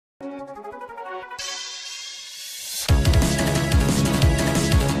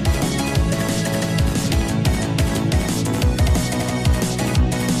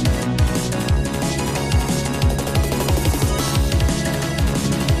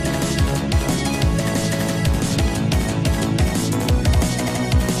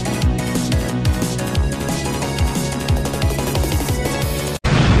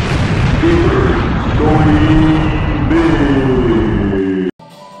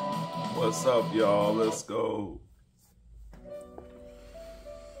What's up, y'all? Let's go.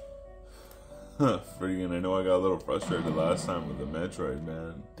 Freaking, I know I got a little frustrated last time with the Metroid,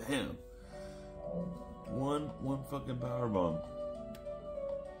 man. Damn. One fucking power bomb.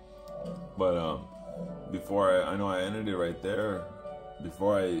 But before I know I ended it right there.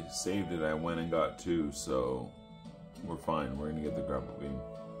 Before I saved it, I went and got two, so we're fine. We're gonna get the grapple beam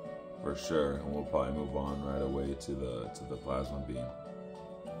for sure, and we'll probably move on right away to the plasma beam.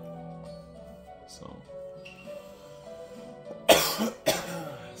 So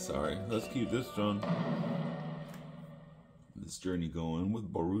sorry, let's keep this journey going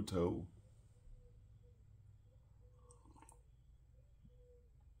with Boruto.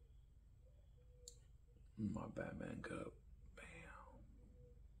 My Batman cup. Bam.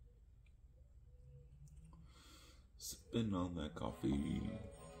 Sipping on that coffee.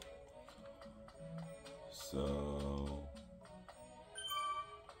 So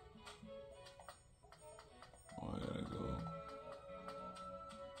I gotta go.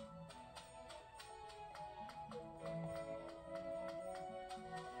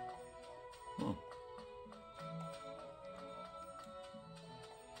 Huh.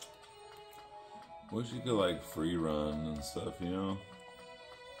 Wish you could like free run and stuff, you know?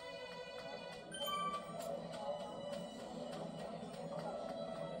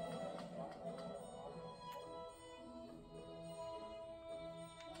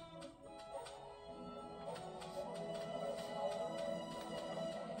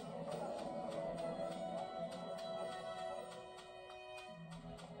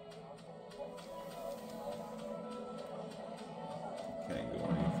 Can't go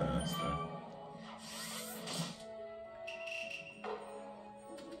any faster.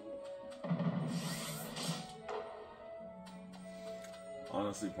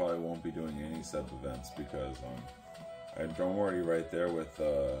 Honestly, probably won't be doing any sub events because I'm already right there with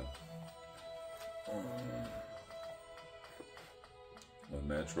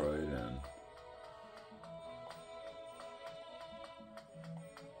Metroid and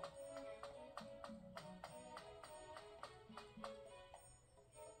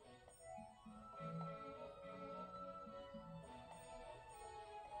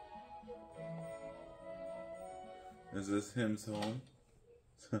is this him's home?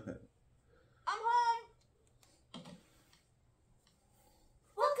 I'm home.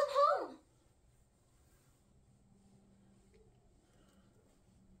 Welcome home.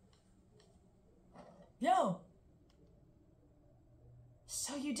 Yo.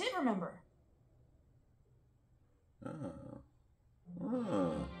 So you did remember.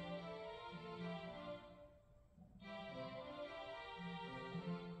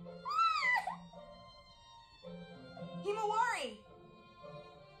 Himawari.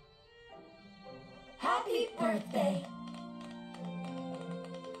 Happy birthday.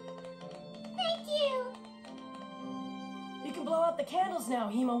 Thank you. You can blow out the candles now,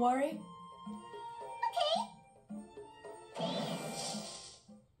 Himawari. Okay.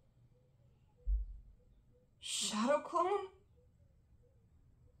 Shadow clone?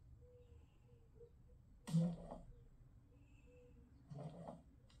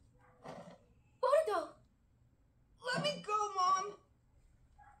 Boruto! Let me go, Mom.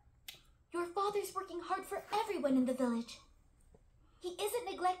 Your father's working hard for everyone in the village. He isn't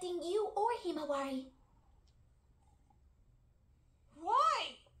neglecting you or Himawari.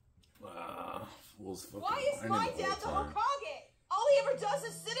 Why? Fool's fucking Why is whining my the dad the whole time. Hokage? All he ever does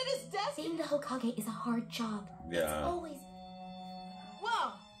is sit at his desk. Being the Hokage is a hard job. Yeah. It's always...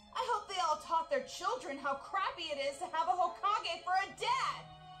 Well, I hope they all taught their children how crappy it is to have a Hokage for a dad.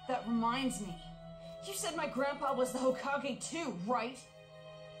 That reminds me. You said my grandpa was the Hokage too, right?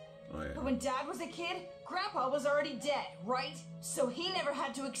 Oh, yeah. But when Dad was a kid, Grandpa was already dead, right? So he never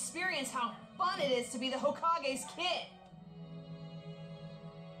had to experience how fun it is to be the Hokage's kid.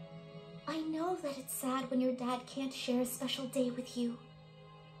 I know that it's sad when your dad can't share a special day with you.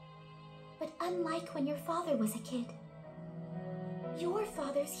 But unlike when your father was a kid, your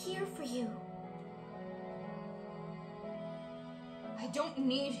father's here for you. I don't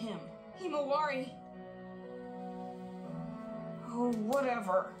need him. Himawari. Oh,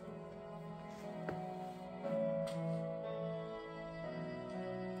 whatever.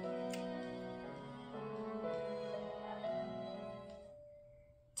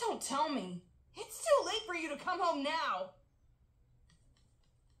 Don't tell me. It's too late for you to come home now.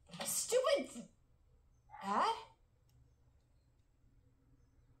 Stupid... Dad?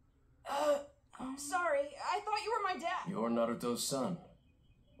 I'm sorry. I thought you were my dad. You're Naruto's son.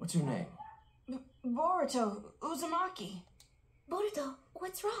 What's your name? Boruto Uzumaki. Boruto,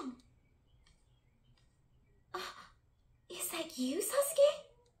 what's wrong? Is that you, Sasuke?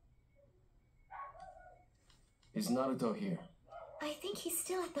 Is Naruto here? I think he's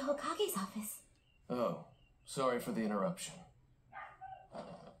still at the Hokage's office. Oh, sorry for the interruption.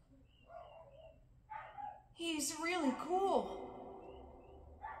 He's really cool.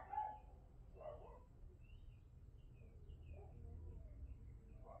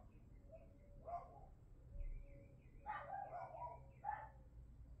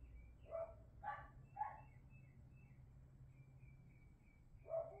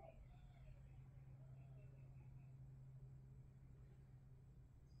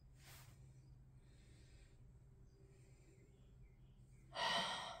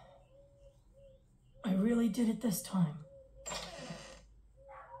 I really did it this time.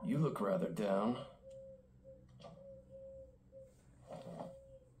 You look rather down.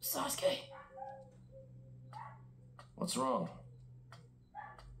 Sasuke, What's wrong?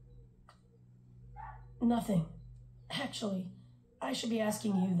 nothing. Actually, I should be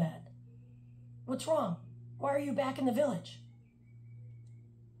asking you that. What's wrong? Why are you back in the village?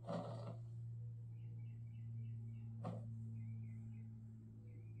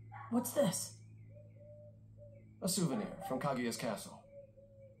 What's this? A souvenir from Kaguya's castle.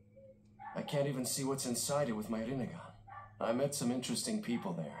 I can't even see what's inside it with my Rinnegan. I met some interesting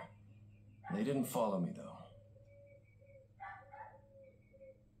people there. They didn't follow me, though.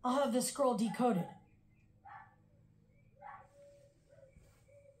 I'll have this scroll decoded.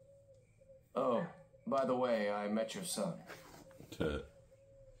 Oh, by the way, I met your son.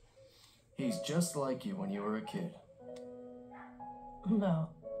 He's just like you when you were a kid. No.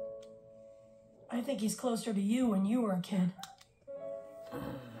 I think he's closer to you when you were a kid.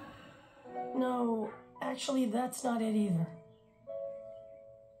 No, actually, that's not it either.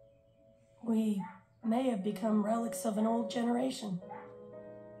 We may have become relics of an old generation.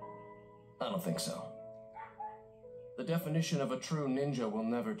 I don't think so. The definition of a true ninja will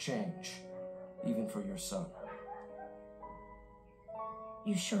never change, even for your son.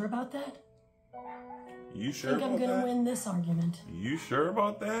 You sure about that? You I sure think I'm about gonna that? win this argument. You sure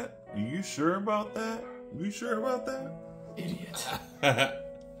about that? You sure about that? You sure about that? Idiot.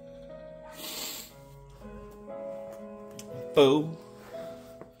 Fool.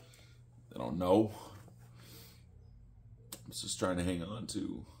 I don't know. I'm just trying to hang on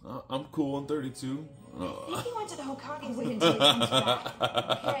to. I'm cool on 32. I think he went to the Hokage wait until he comes back.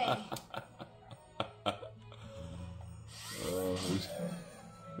 Okay.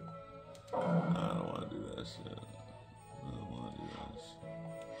 I don't want to do that shit. I don't want to do that shit.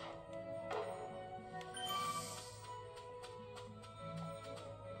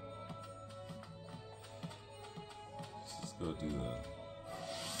 Let's just go do that.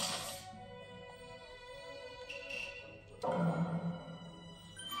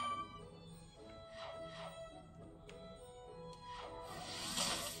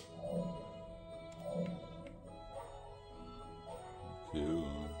 Cool.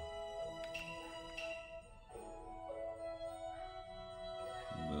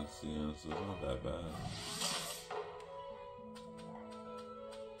 Let's see, it's not that bad.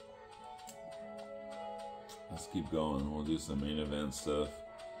 Let's keep going. We'll do some main event stuff.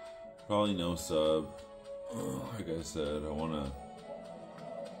 Probably no sub. Like I said, I want to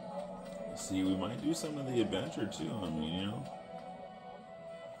see. We might do some of the adventure too. I mean, you know,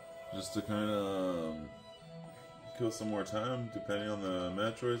 just to kind of kill some more time, depending on the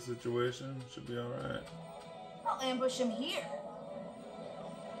Metroid situation. Should be all right. I'll ambush him here.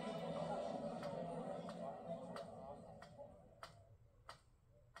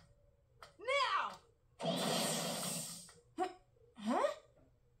 Now! Huh?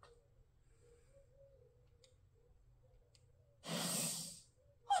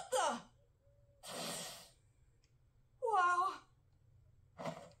 What the? Wow.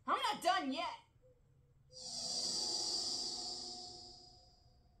 I'm not done yet.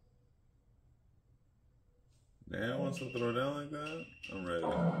 Damn, wants to throw down like that? I'm ready.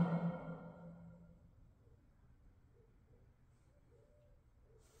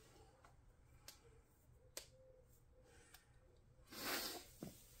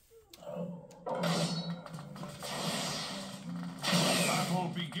 Battle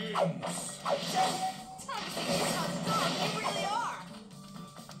begins. Time to see just how strong you really are.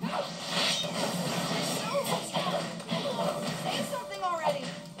 Say something already.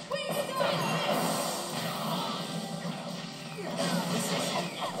 Please stop.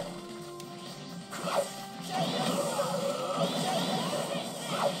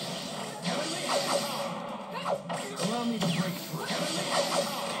 Allow me to break through.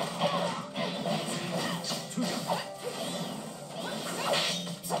 To you.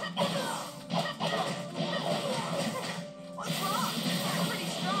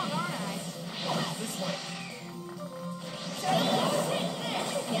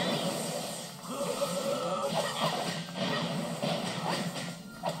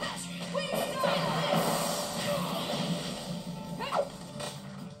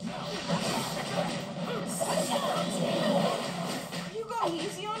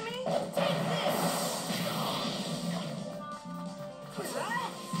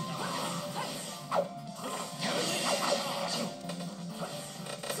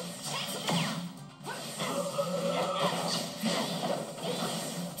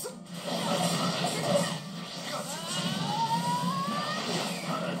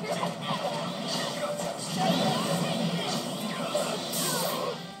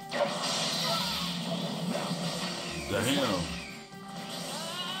 Damn.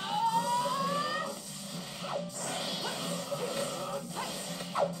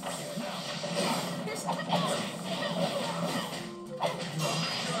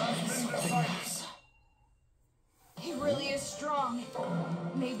 He really is strong.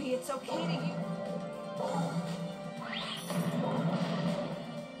 Maybe it's okay to use.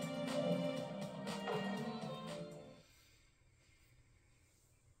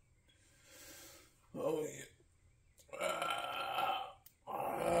 Oh, yeah.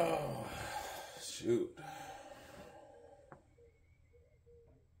 Oh, shoot.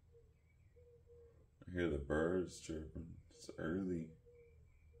 I hear the birds chirping. It's early.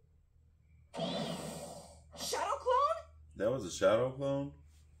 Shadow clone? That was a shadow clone?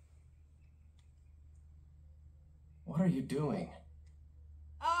 What are you doing?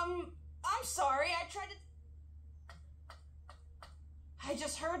 I'm sorry. I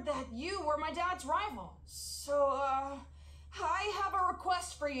just heard that you were my dad's rival. So, I have a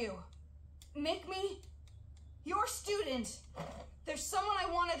request for you. Make me your student. There's someone I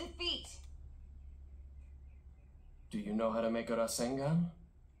want to defeat. Do you know how to make a Rasengan?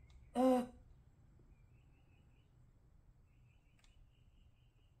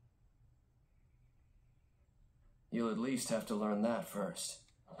 You'll at least have to learn that first.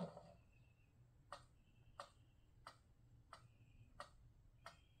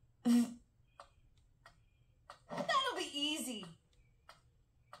 That'll be easy.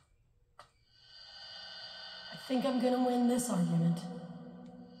 I think I'm gonna win this argument.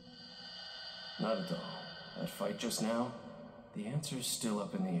 Not at all. That fight just now, the answer's still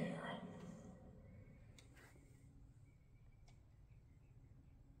up in the air.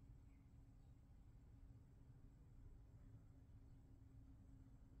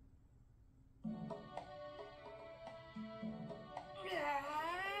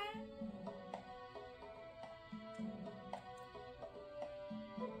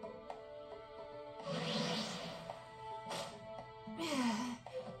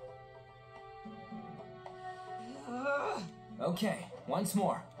 Okay, once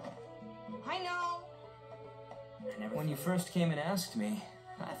more. I know. When you first came and asked me,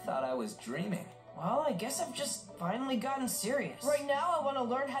 I thought I was dreaming. Well, I guess I've just finally gotten serious. Right now, I want to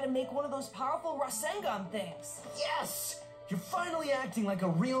learn how to make one of those powerful Rasengan things. Yes! You're finally acting like a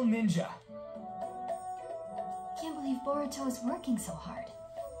real ninja. Can't believe Boruto is working so hard.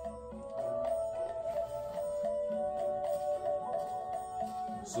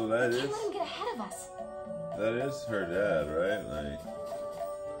 So that Can't let him get ahead of us. that is her dad, right? Like,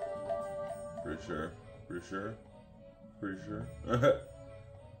 pretty sure.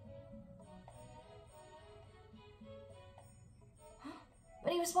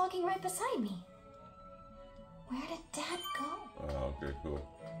 But he was walking right beside me. Where did Dad go? Oh, okay, cool.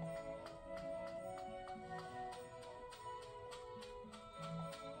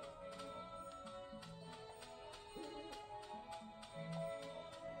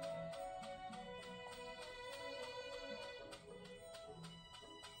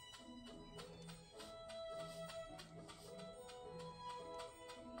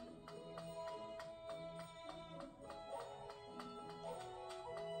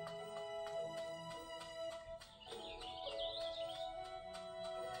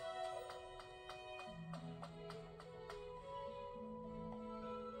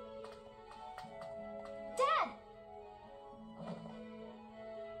 Dad!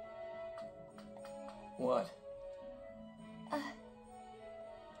 What?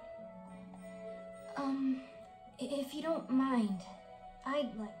 If you don't mind,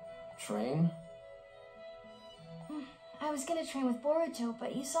 I'd like... Train? I was gonna train with Boruto,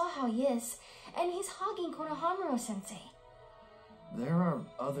 but you saw how he is, and he's hogging Konohamaru-sensei. There are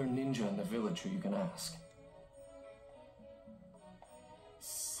other ninja in the village who you can ask.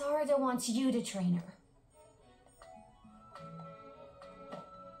 Sarada wants you to train her.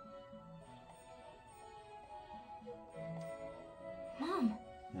 Mom,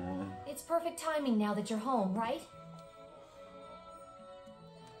 it's perfect timing now that you're home, right?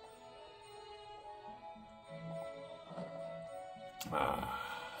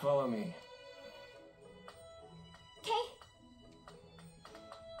 Follow me. Okay.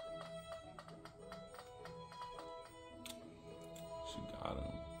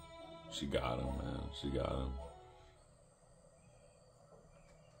 She got him, man. She got him.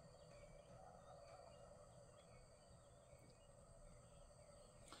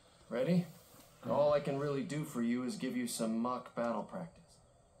 Ready? All I can really do for you is give you some mock battle practice.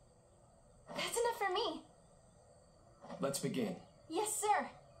 That's enough for me. Let's begin. Yes, sir.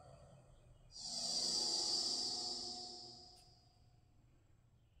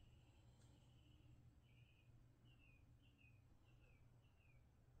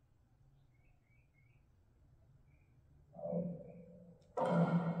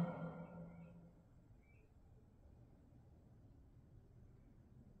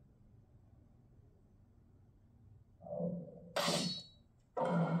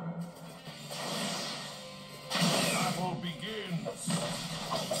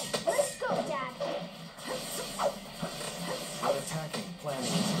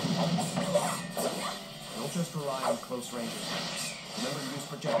 Don't just rely on close range attacks. Remember to use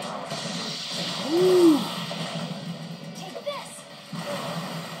projectiles. Take this!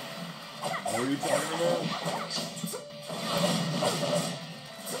 What are you talking about?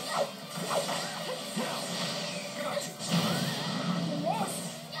 You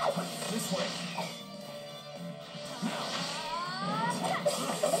missed! This way.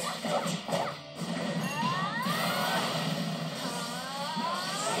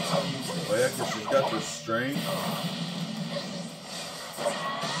 Oh yeah, because she's got the strength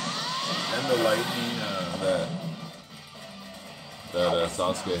and the lightning that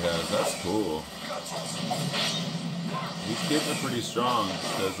Sasuke has. That's cool. These kids are pretty strong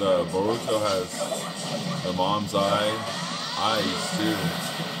because Boruto has the mom's eyes too.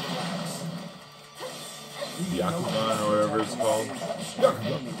 Yakugan or whatever it's called.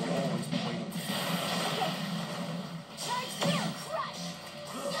 Yakugan.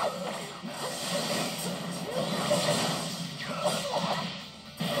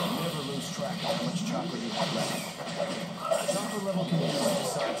 Never lose track of how much chakra you have left. Chakra level can be what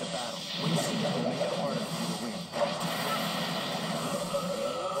decides a battle. Wasting it will make it harder for you to win.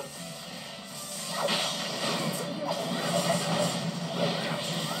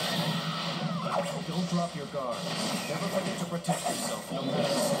 Don't drop your guard. Never forget to protect yourself, no matter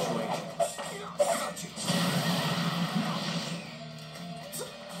the situation. Got you.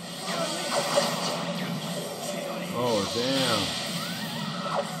 Oh damn.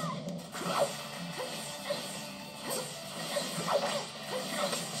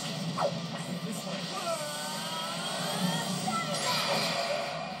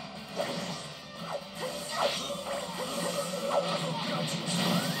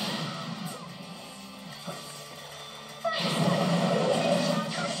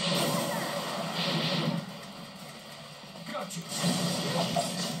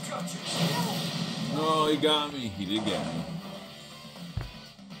 No, he got me. He did get me.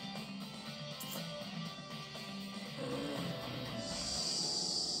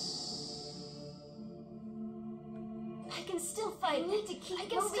 I can still fight. I need to keep I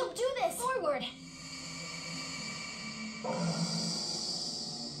can still do this. Forward.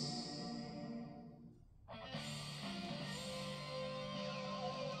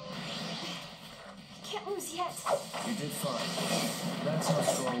 I can't lose yet. You did fine. That's how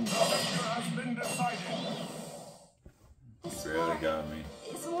strong you are. Has been decided. This Really war got me.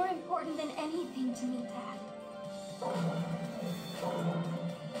 is more important than anything to me, Dad.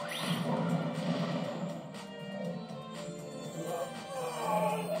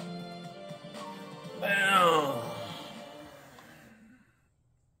 Damn.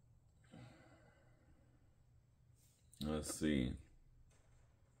 Let's see.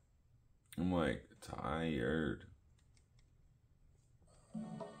 I'm like tired.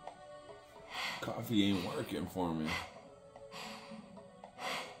 Coffee ain't working for me.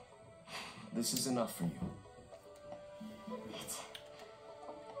 This is enough for you.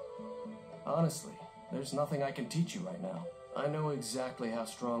 Honestly, there's nothing I can teach you right now. I know exactly how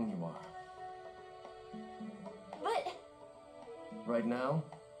strong you are. But Right now,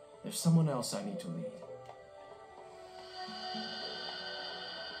 there's someone else I need to lead.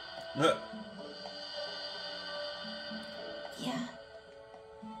 yeah.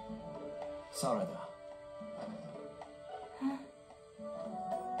 Sarada. Huh?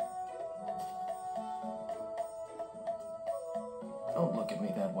 Don't look at me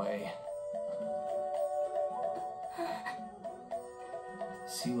that way.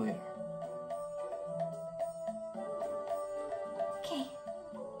 See you later. Okay.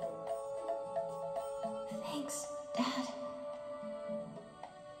 Thanks, Dad.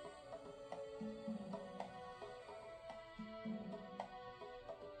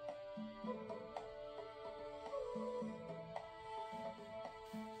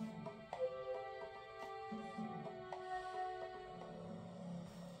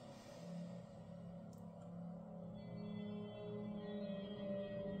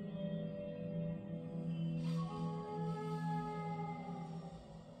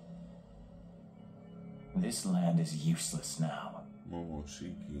 This land is useless now.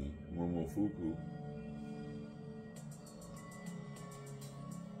 Momoshiki, Momofuku.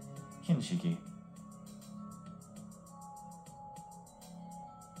 Kinshiki.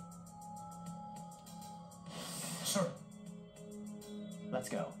 Sir. Let's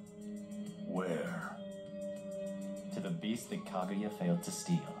go. Where? To the beast that Kaguya failed to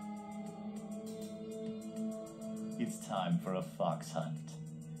steal. It's time for a fox hunt.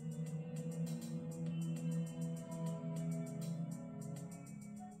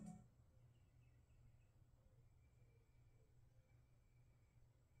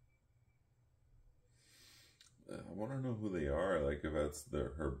 I want to know who they are. Like if that's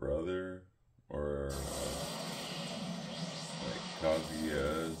her brother or like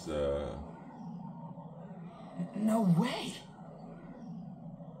Kaguya's. No way!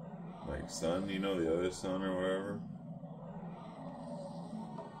 Like son, you know, the other son or whatever.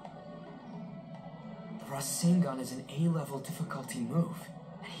 The Rasengan is an A-level difficulty move,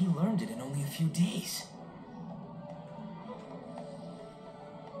 and he learned it in only a few days.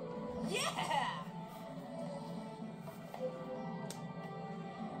 Yeah!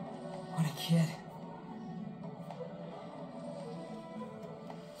 What a kid.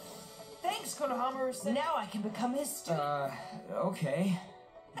 Thanks, Konohamaru-san. Now I can become his student. Okay.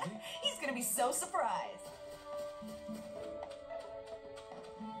 He's gonna be so surprised.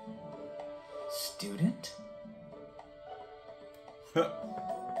 Student?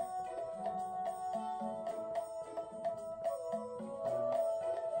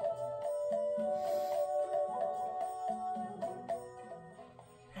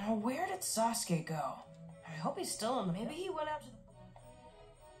 Now, where did Sasuke go? I hope he's still in the... Maybe he went out to the...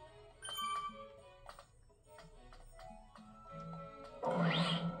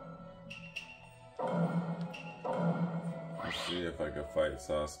 Let's see if I can fight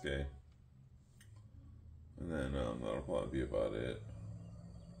Sasuke. And then that'll probably be about it.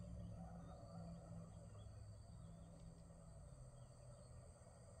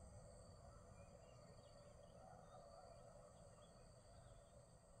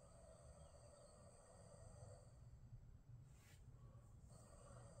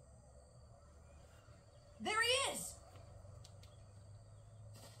 There he is!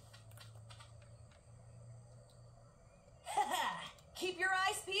 Keep your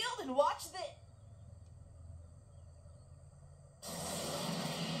eyes peeled and watch this.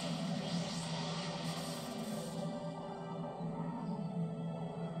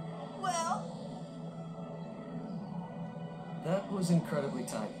 Well, That was incredibly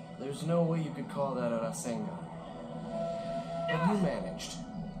tiny. There's no way you could call that a Rasengan. But you managed.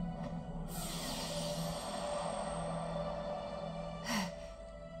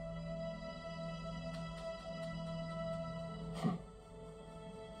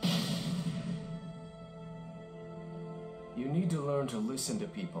 You need to learn to listen to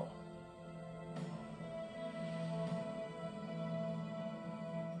people.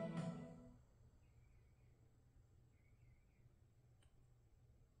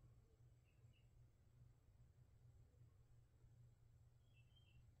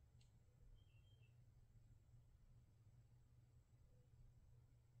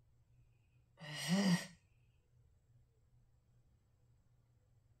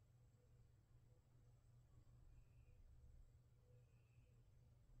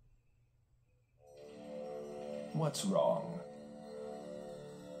 What's wrong?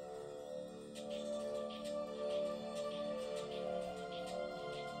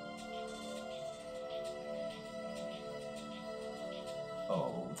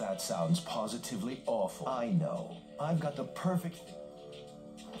 Oh, that sounds positively awful. I know. I've got the perfect thing.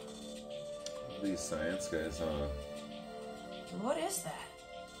 These science guys, huh? What is that?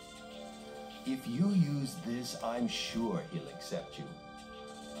 If you use this, I'm sure he'll accept you.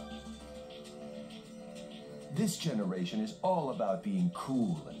 This generation is all about being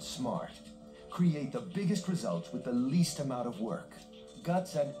cool and smart. Create the biggest results with the least amount of work.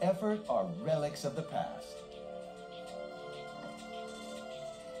 Guts and effort are relics of the past.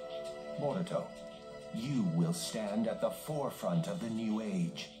 Boruto, you will stand at the forefront of the new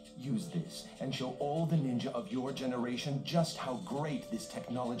age. Use this and show all the ninja of your generation just how great this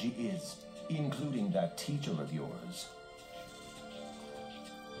technology is, including that teacher of yours.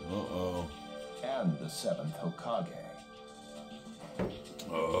 Uh-oh. And the 7th Hokage.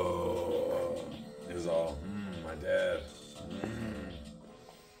 Oh, is all, my dad.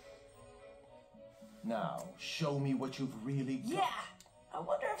 Now, show me what you've really got. Yeah! I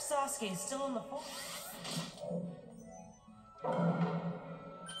wonder if Sasuke's still in the forest.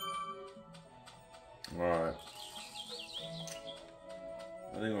 Alright.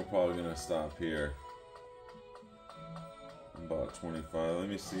 I think we're probably gonna stop here. About 25. Let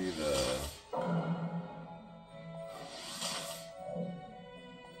me see the...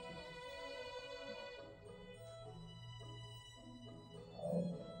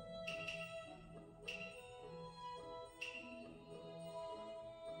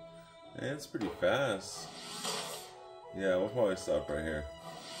 Hey, it's pretty fast. Yeah, we'll probably stop right here.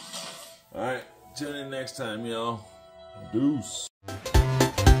 Alright, tune in next time, y'all. Deuce.